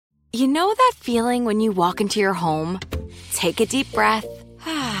You know that feeling when you walk into your home, take a deep breath,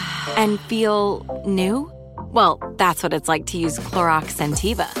 and feel new? Well, that's what it's like to use Clorox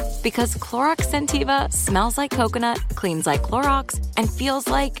Scentiva. Because Clorox Scentiva smells like coconut, cleans like Clorox, and feels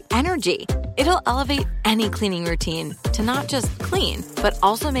like energy. It'll elevate any cleaning routine to not just clean, but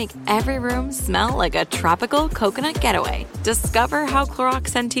also make every room smell like a tropical coconut getaway. Discover how Clorox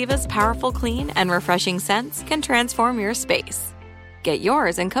Scentiva's powerful clean and refreshing scents can transform your space. Get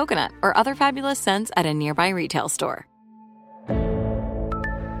yours in coconut or other fabulous scents at a nearby retail store.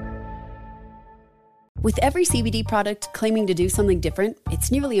 With every CBD product claiming to do something different, it's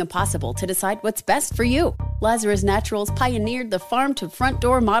nearly impossible to decide what's best for you. Lazarus Naturals pioneered the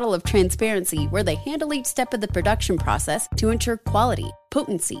farm-to-front-door model of transparency, where they handle each step of the production process to ensure quality,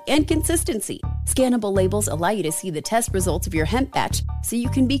 potency, and consistency. Scannable labels allow you to see the test results of your hemp batch, so you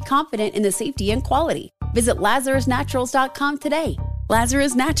can be confident in the safety and quality. Visit LazarusNaturals.com today.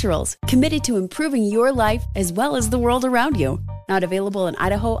 Lazarus Naturals, committed to improving your life as well as the world around you. Not available in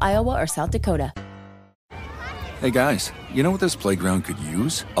Idaho, Iowa, or South Dakota. Hey guys, you know what this playground could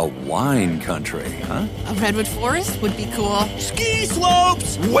use? A wine country, huh? A redwood forest would be cool. Ski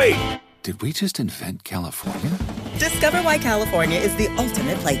slopes! Wait! Did we just invent California? Discover why California is the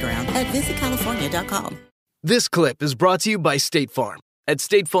ultimate playground at visitcalifornia.com. This clip is brought to you by State Farm. At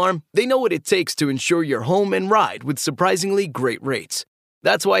State Farm, they know what it takes to ensure your home and ride with surprisingly great rates.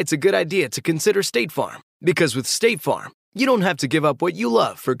 That's why it's a good idea to consider State Farm, because with State Farm, you don't have to give up what you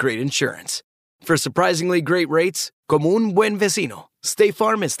love for great insurance. For surprisingly great rates, como un buen vecino, State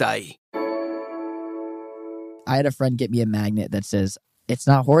Farm está ahí. I had a friend get me a magnet that says, "It's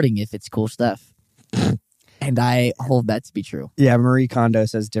not hoarding if it's cool stuff." And I hold that to be true. Yeah, Marie Kondo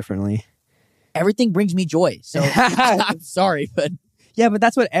says differently. Everything brings me joy. So I'm sorry, but... Yeah, but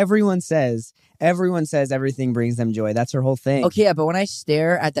that's what everyone says. Everyone says everything brings them joy. That's her whole thing. Okay, yeah, but when I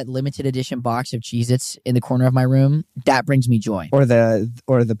stare at that limited edition box of Cheez-Its in the corner of my room, that brings me joy. Or the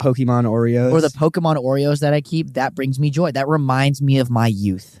Pokemon Oreos. Or the Pokemon Oreos that I keep, that brings me joy. That reminds me of my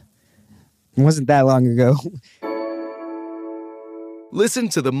youth. It wasn't that long ago. Listen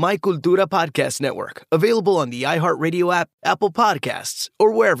to the My Cultura Podcast Network, available on the iHeartRadio app, Apple Podcasts,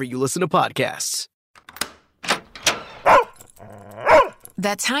 or wherever you listen to podcasts.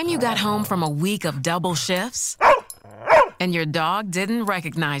 That time you got home from a week of double shifts and your dog didn't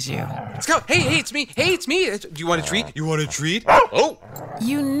recognize you. Let's go. Hey, it's me. Do you want a treat? You want a treat? Oh!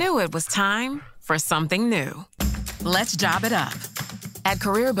 You knew it was time for something new. Let's job it up. At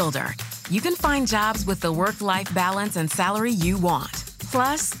CareerBuilder, you can find jobs with the work-life balance and salary you want.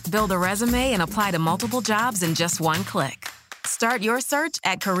 Plus, build a resume and apply to multiple jobs in just one click. Start your search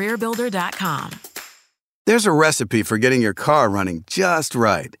at CareerBuilder.com. There's a recipe for getting your car running just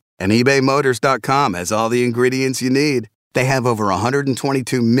right, and ebaymotors.com has all the ingredients you need. They have over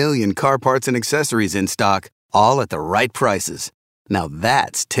 122 million car parts and accessories in stock, all at the right prices. Now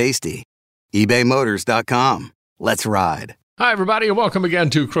that's tasty. ebaymotors.com. Let's ride. Hi, everybody, and welcome again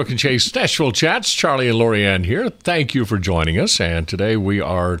to Crook and Chase Nashville Chats. Charlie and Lorianne here. Thank you for joining us, and today we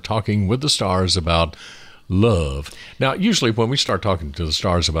are talking with the stars about love. Now, usually when we start talking to the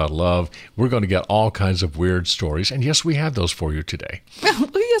stars about love, we're going to get all kinds of weird stories. And yes, we have those for you today.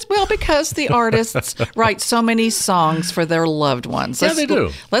 Yes, well, because the artists write so many songs for their loved ones. They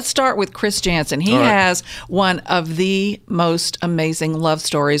do. Let's start with Chris Janson. He has one of the most amazing love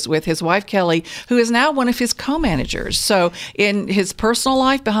stories with his wife, Kelly, who is now one of his co-managers. So in his personal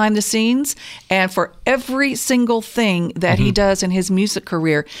life, behind the scenes, and for every single thing that he does in his music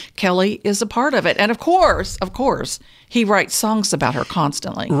career, Kelly is a part of it. And of course, he writes songs about her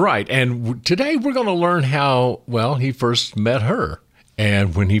constantly. Right. And today we're going to learn how, well, he first met her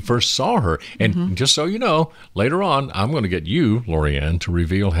and when he first saw her. And just so you know, later on, I'm going to get you, Lorianne, to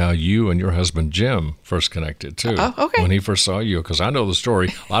reveal how you and your husband, Jim, first connected, too. Okay. When he first saw you, because I know the story.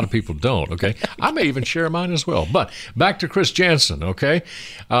 A lot of people don't, okay? I may even share mine as well. But back to Chris Janson, okay?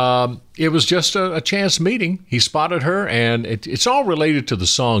 It was just a chance meeting. He spotted her, and it's all related to the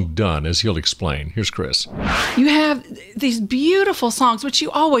song Done, as he'll explain. Here's Chris. You have these beautiful songs, which you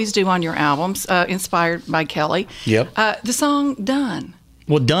always do on your albums, inspired by Kelly. Yep. The song Done.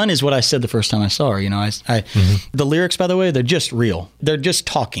 Well, Done is what I said the first time I saw her. You know, the lyrics, by the way, they're just real. They're just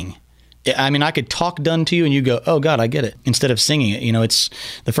talking. I mean, I could talk Done to you and you go, oh, God, I get it, instead of singing it. You know, it's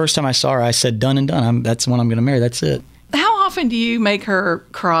the first time I saw her, I said, Done and Done. That's the one I'm going to marry. That's it. How often do you make her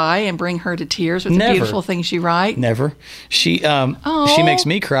cry and bring her to tears with the beautiful things you write? Never. She makes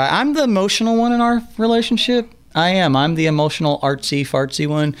me cry. I'm the emotional one in our relationship. I am. I'm the emotional, artsy, fartsy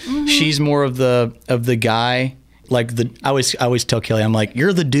one. She's more of the guy. Like I always tell Kelly, I'm like,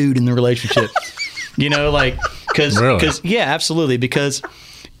 you're the dude in the relationship. You know, like, because yeah, absolutely, because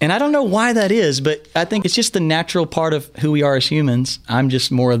And I don't know why that is, but I think it's just the natural part of who we are as humans. I'm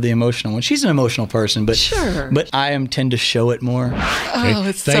just more of the emotional one. She's an emotional person, but but I tend to show it more. Oh,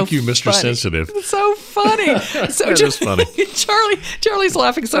 it's Thank you, Mr. funny. Sensitive. It's so funny. So That is funny. Charlie's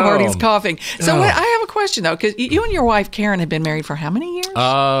laughing so hard he's coughing. So Oh. I have a question though, because you and your wife Karen have been married for how many years?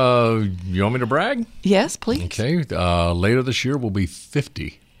 You want me to brag? Yes, please. Okay. Later this year will be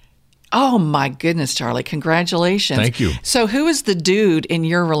 50. Oh my goodness, Charlie! Congratulations. Thank you. So, who is the dude in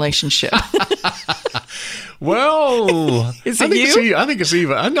your relationship? Well, Is I it think you? I think it's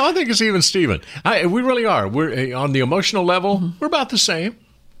even. No, I think it's even Steven. We really are. We're on the emotional level. We're about the same,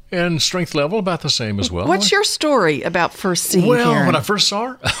 and strength level about the same as well. What's your story about first seeing Well, Karen? when I first saw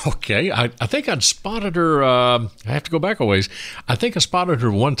her, okay, I think I'd spotted her. I have to go back a ways. I think I spotted her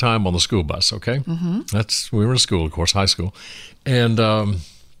one time on the school bus. Okay, we were in school, of course, high school, and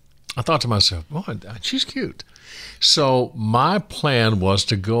I thought to myself, "Boy, she's cute." So my plan was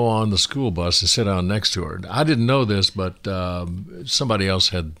to go on the school bus and sit down next to her. I didn't know this, but somebody else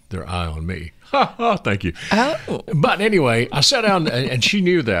had their eye on me. Thank you. Oh. But anyway, I sat down, and she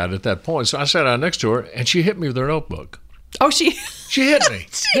knew that at that point. So I sat down next to her, and she hit me with her notebook. Oh, she hit me.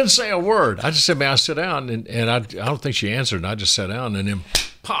 Didn't say a word. I just said, "May I sit down?" And I don't think she answered. And I just sat down, and then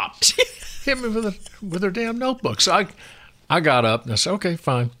pop, hit me with her damn notebook. So I got up and I said, "Okay,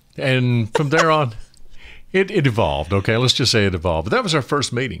 fine." And from there on, it evolved. Okay, let's just say it evolved. But that was our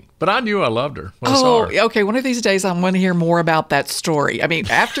first meeting. But I knew I loved her when I saw her. Okay. One of these days, I want to hear more about that story. I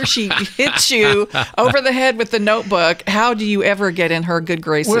mean, after she hits you over the head with the notebook, how do you ever get in her good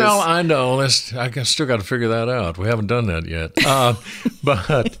graces? Well, I know. I still got to figure that out. We haven't done that yet.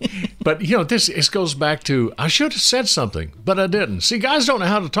 But you know, this goes back to I should have said something, but I didn't. See, guys don't know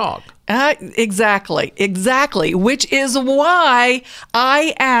how to talk. Exactly. Which is why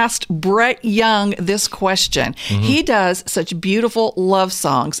I asked Brett Young this question. Mm-hmm. He does such beautiful love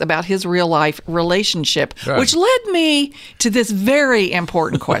songs about his real life relationship, Right. which led me to this very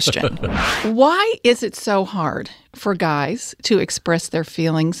important question. Why is it so hard for guys to express their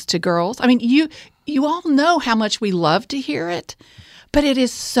feelings to girls? I mean, you all know how much we love to hear it, but it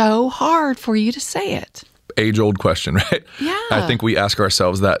is so hard for you to say it. Age-old question, right? Yeah. I think we ask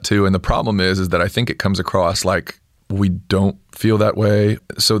ourselves that too. And the problem is that I think it comes across like we don't feel that way.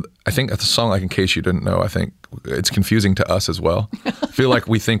 So I think a song like In Case You Didn't Know, I think it's confusing to us as well. I feel like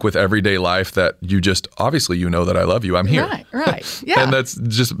we think with everyday life that you just, obviously you know that I love you, I'm here. Right. Yeah. And that's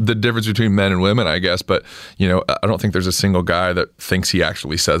just the difference between men and women, I guess. But, you know, I don't think there's a single guy that thinks he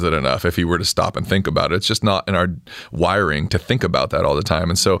actually says it enough if he were to stop and think about it. It's just not in our wiring to think about that all the time.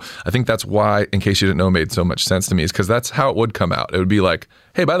 And so I think that's why In Case You Didn't Know made so much sense to me, is because that's how it would come out. It would be like,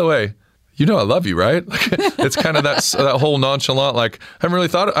 hey, by the way, you know I love you, right? It's kind of that whole nonchalant, like, I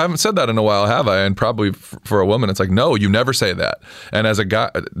haven't said that in a while, have I? And probably for a woman, it's like, no, you never say that. And as a guy,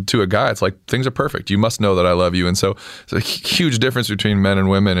 it's like, things are perfect. You must know that I love you. And so it's a huge difference between men and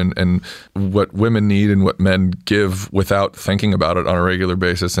women, and what women need and what men give without thinking about it on a regular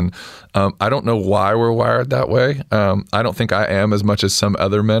basis. And I don't know why we're wired that way. I don't think I am as much as some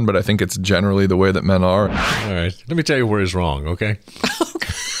other men, but I think it's generally the way that men are. All right. Let me tell you where he's wrong, okay?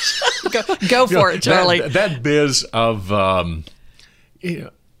 Go for it, Charlie. That biz of, you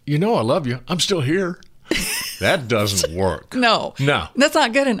know I love you. I'm still here. That doesn't work. No. That's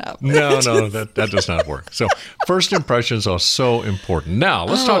not good enough. No, that does not work. So first impressions are so important. Now,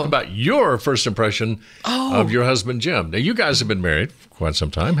 let's talk about your first impression of your husband, Jim. Now, you guys have been married for quite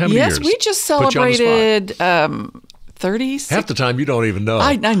some time. How many years? Yes, we just Put you on the spot. celebrated 36. Half the time you don't even know.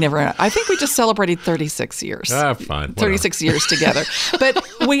 I never. I think we just celebrated 36 years. Fine. Whatever. 36 years together. But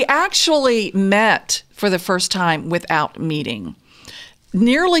we actually met for the first time without meeting.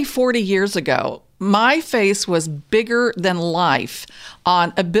 Nearly 40 years ago, my face was bigger than life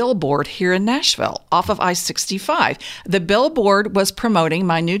on a billboard here in Nashville off of I-65. The billboard was promoting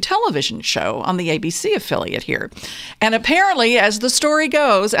my new television show on the ABC affiliate here. And apparently, as the story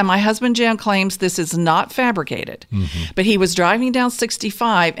goes, and my husband Jim claims this is not fabricated, but he was driving down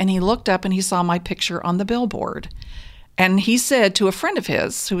 65 and he looked up and he saw my picture on the billboard. And he said to a friend of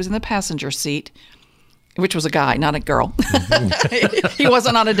his who was in the passenger seat, which was a guy, not a girl. He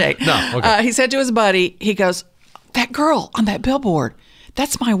wasn't on a date. No, okay. He said to his buddy, he goes, that girl on that billboard,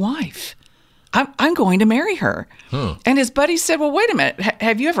 that's my wife. I'm going to marry her. And his buddy said, well, wait a minute.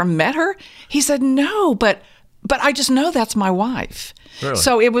 Have you ever met her? He said, no, but I just know that's my wife. Really?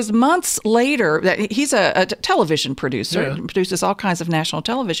 So it was months later that he's a television producer, Yeah. produces all kinds of national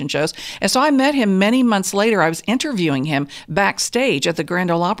television shows. And so I met him many months later. I was interviewing him backstage at the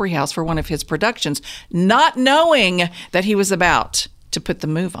Grand Ole Opry House for one of his productions, not knowing that he was about to put the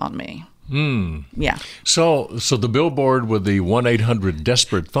move on me. Yeah. So the billboard with the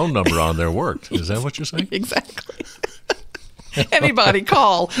 1-800-DESPERATE phone number on there worked. Is that what you're saying? Exactly. Anybody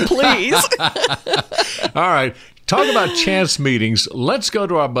call, please. All right. Talk about chance meetings. Let's go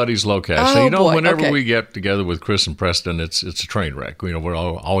to our buddies Locash. Oh, so, boy. whenever Okay. we get together with Chris and Preston, it's a train wreck. We're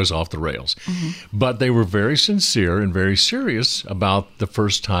always off the rails. But they were very sincere and very serious about the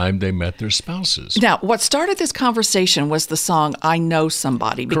first time they met their spouses. Now, what started this conversation was the song I Know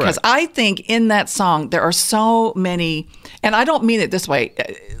Somebody, because Correct. I think in that song there are so many, and I don't mean it this way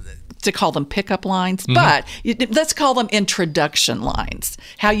to call them pickup lines, but let's call them introduction lines.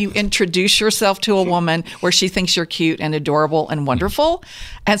 How you introduce yourself to a woman where she thinks you're cute and adorable and wonderful.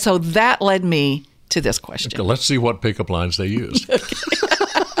 And so that led me to this question. Okay, let's see what pickup lines they used.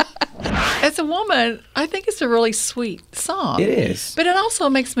 As a woman, I think it's a really sweet song. It is. But it also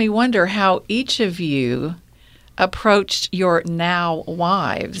makes me wonder how each of you approached your now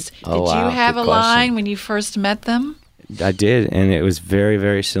wives. Oh, Did you wow. have Good a question. line when you first met them? I did, and it was very,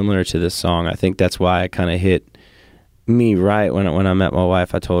 very similar to this song. I think that's why it kind of hit me right when I met my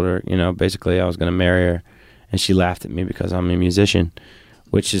wife. I told her, basically I was going to marry her, and she laughed at me because I'm a musician,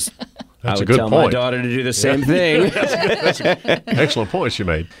 which is I That's a would good tell point. my daughter to do the same thing. That's an excellent point you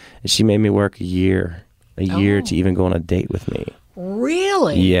made. And she made me work a year to even go on a date with me.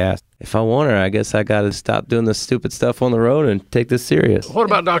 Really? Yeah. If I want her, I guess I got to stop doing the stupid stuff on the road and take this serious. What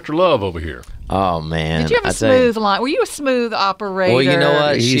about Dr. Love over here? Oh, man. Did you have a I tell you- smooth line? Were you a smooth operator? Well, you know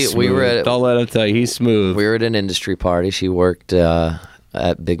what? He's We were smooth. at. Don't let him tell you. He's smooth. We were at an industry party. She worked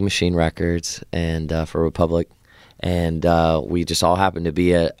at Big Machine Records and for Republic, and we just all happened to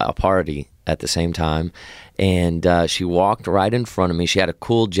be at a party at the same time. And she walked right in front of me. She had a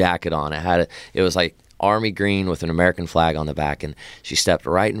cool jacket on. It was like army green with an American flag on the back, and she stepped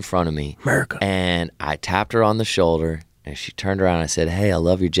right in front of me. America. And I tapped her on the shoulder, and she turned around and I said, "Hey, I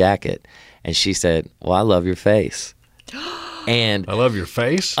love your jacket." And she said, "Well, I love your face." And I love your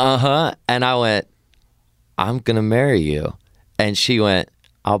face? And I went, "I'm going to marry you." And she went,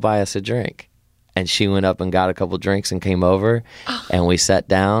 "I'll buy us a drink." And she went up and got a couple drinks and came over, and we sat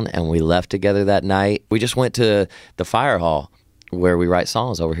down and we left together that night. We just went to the fire hall where we write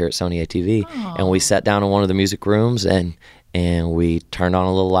songs over here at Sony ATV, and we sat down in one of the music rooms and we turned on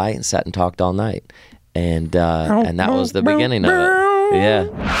a little light and sat and talked all night. And that was the beginning of it.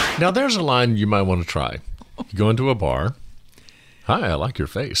 Yeah. Now, there's a line you might want to try. You go into a bar. "Hi, I like your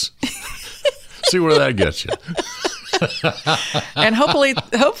face." See where that gets you. And hopefully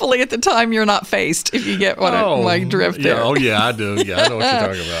at the time you're not faced, if you get what my drift yeah, there. Oh, yeah, I do. Yeah, I know what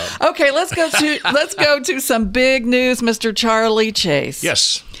you're talking about. Okay, let's go to some big news, Mr. Charlie Chase.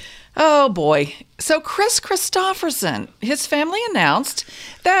 Yes. Oh boy. So Chris Christopherson, his family announced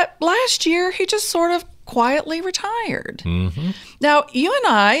that last year he just sort of quietly retired. Now, you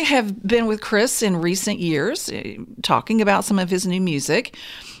and I have been with Chris in recent years, talking about some of his new music.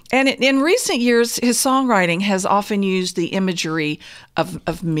 And in recent years, his songwriting has often used the imagery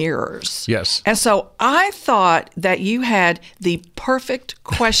of mirrors. Yes. And so I thought that you had the perfect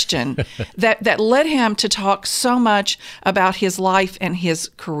question that led him to talk so much about his life and his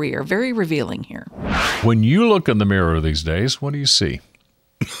career. Very revealing here. When you look in the mirror these days, what do you see?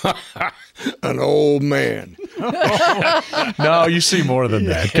 An old man. No, you see more than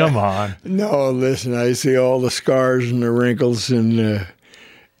that. Come on. No, listen, I see all the scars and the wrinkles and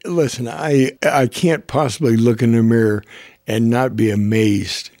listen, I can't possibly look in the mirror and not be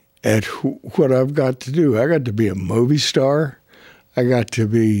amazed at what I've got to do. I got to be a movie star. I got to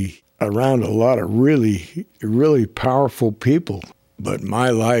be around a lot of really, really powerful people. But my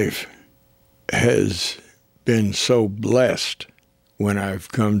life has been so blessed when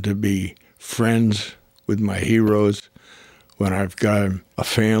I've come to be friends with my heroes, when I've got a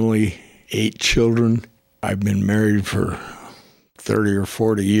family, 8 children. I've been married for 30 or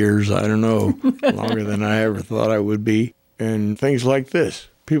 40 years, I don't know, longer than I ever thought I would be. And things like this.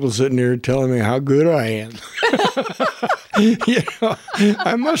 People sitting here telling me how good I am.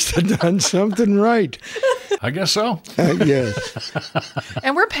 I must have done something right. I guess so. Yes.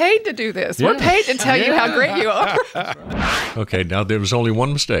 And we're paid to do this. We're paid to tell you how great you are. Okay, now there was only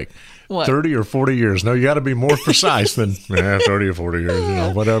one mistake. What? 30 or 40 years. No, you got to be more precise than 30 or 40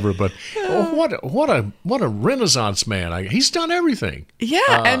 years, whatever. But what a Renaissance man. He's done everything.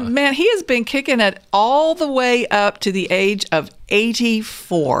 Yeah, and man, he has been kicking it all the way up to the age of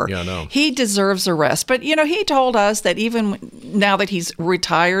 84. Yeah, I know. He deserves a rest. But, he told us that even now that he's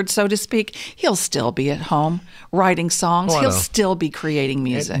retired, so to speak, he'll still be at home writing songs. Oh, I He'll know. still be creating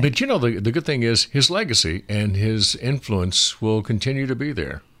music. But the good thing is his legacy and his influence will continue to be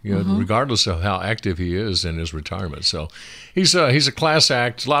there. regardless of how active he is in his retirement. So he's a class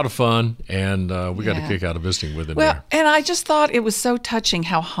act, a lot of fun, and we got a kick out of visiting with him. Well, and I just thought it was so touching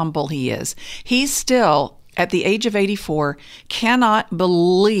how humble he is. He's still, at the age of 84, cannot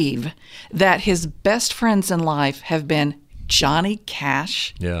believe that his best friends in life have been Johnny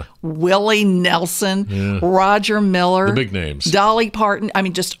Cash, Willie Nelson, Roger Miller, the big names, Dolly Parton. I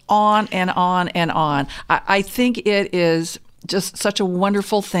mean, just on and on and on. I think it is just such a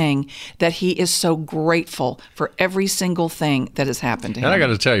wonderful thing that he is so grateful for every single thing that has happened to him. And I got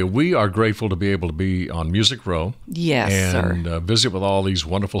to tell you, we are grateful to be able to be on Music Row. Yes, and visit with all these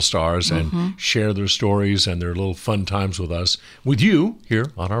wonderful stars Mm-hmm. and share their stories and their little fun times with you here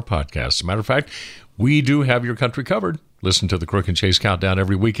on our podcast. As a matter of fact, we do have your country covered. Listen to the Crook and Chase Countdown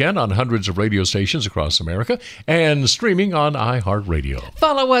every weekend on hundreds of radio stations across America and streaming on iHeartRadio.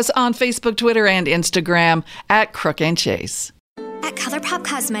 Follow us on Facebook, Twitter, and Instagram at Crook and Chase. At ColourPop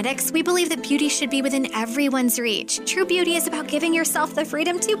Cosmetics, we believe that beauty should be within everyone's reach. True beauty is about giving yourself the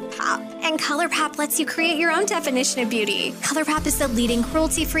freedom to pop. And ColourPop lets you create your own definition of beauty. ColourPop is the leading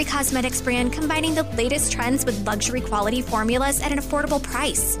cruelty-free cosmetics brand combining the latest trends with luxury quality formulas at an affordable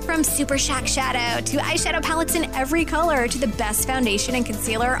price. From Super Shack Shadow to eyeshadow palettes in every color to the best foundation and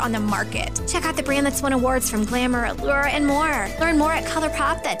concealer on the market. Check out the brand that's won awards from Glamour, Allure, and more. Learn more at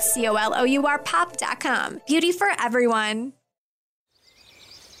ColourPop, that's COLOURPOP.com. Beauty for everyone.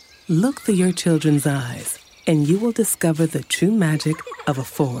 Look through your children's eyes, and you will discover the true magic of a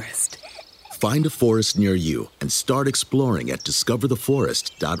forest. Find a forest near you and start exploring at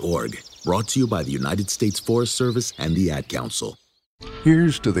discovertheforest.org. Brought to you by the United States Forest Service and the Ad Council.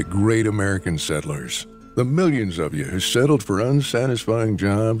 Here's to the great American settlers, the millions of you who settled for unsatisfying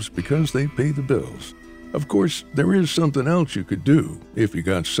jobs because they pay the bills. Of course, there is something else you could do if you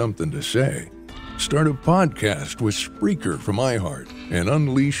got something to say. Start a podcast with Spreaker from iHeart and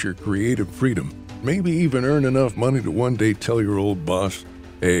unleash your creative freedom. Maybe even earn enough money to one day tell your old boss,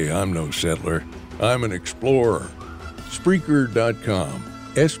 "Hey, I'm no settler. I'm an explorer." Spreaker.com.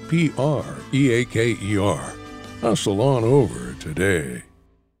 Spreaker. Hustle on over today.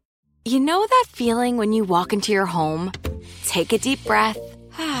 You know that feeling when you walk into your home, take a deep breath,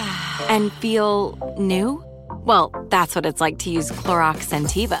 and feel new? Well, that's what it's like to use Clorox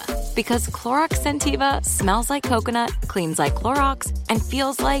Scentiva. Because Clorox Scentiva smells like coconut, cleans like Clorox, and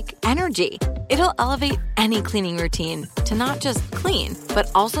feels like energy. It'll elevate any cleaning routine to not just clean,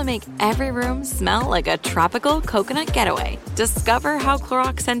 but also make every room smell like a tropical coconut getaway. Discover how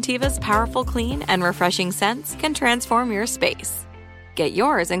Clorox Scentiva's powerful clean and refreshing scents can transform your space. Get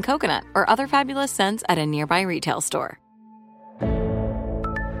yours in coconut or other fabulous scents at a nearby retail store.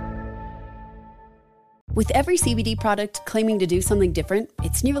 With every CBD product claiming to do something different,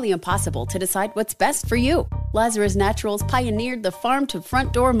 it's nearly impossible to decide what's best for you. Lazarus Naturals pioneered the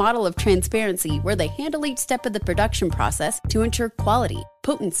farm-to-front-door model of transparency, where they handle each step of the production process to ensure quality,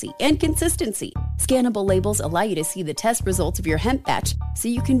 potency, and consistency. Scannable labels allow you to see the test results of your hemp batch, so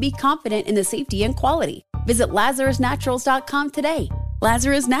you can be confident in the safety and quality. Visit LazarusNaturals.com today.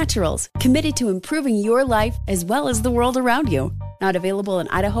 Lazarus Naturals, committed to improving your life as well as the world around you. Not available in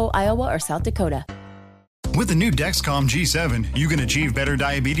Idaho, Iowa, or South Dakota. With the new Dexcom G7, you can achieve better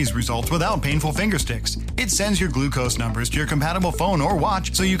diabetes results without painful finger sticks. It sends your glucose numbers to your compatible phone or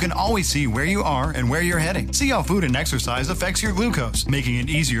watch, so you can always see where you are and where you're heading. See how food and exercise affects your glucose, making it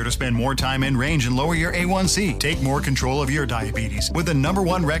easier to spend more time in range and lower your A1C. Take more control of your diabetes with the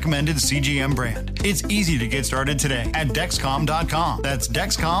 #1 recommended CGM brand. It's easy to get started today at Dexcom.com. That's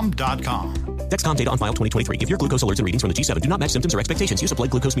Dexcom.com. Dexcom data on file 2023. If your glucose alerts and readings from the G7 do not match symptoms or expectations, use a blood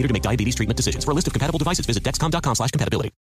glucose meter to make diabetes treatment decisions. For a list of compatible devices, visit Dexcom.com/compatibility.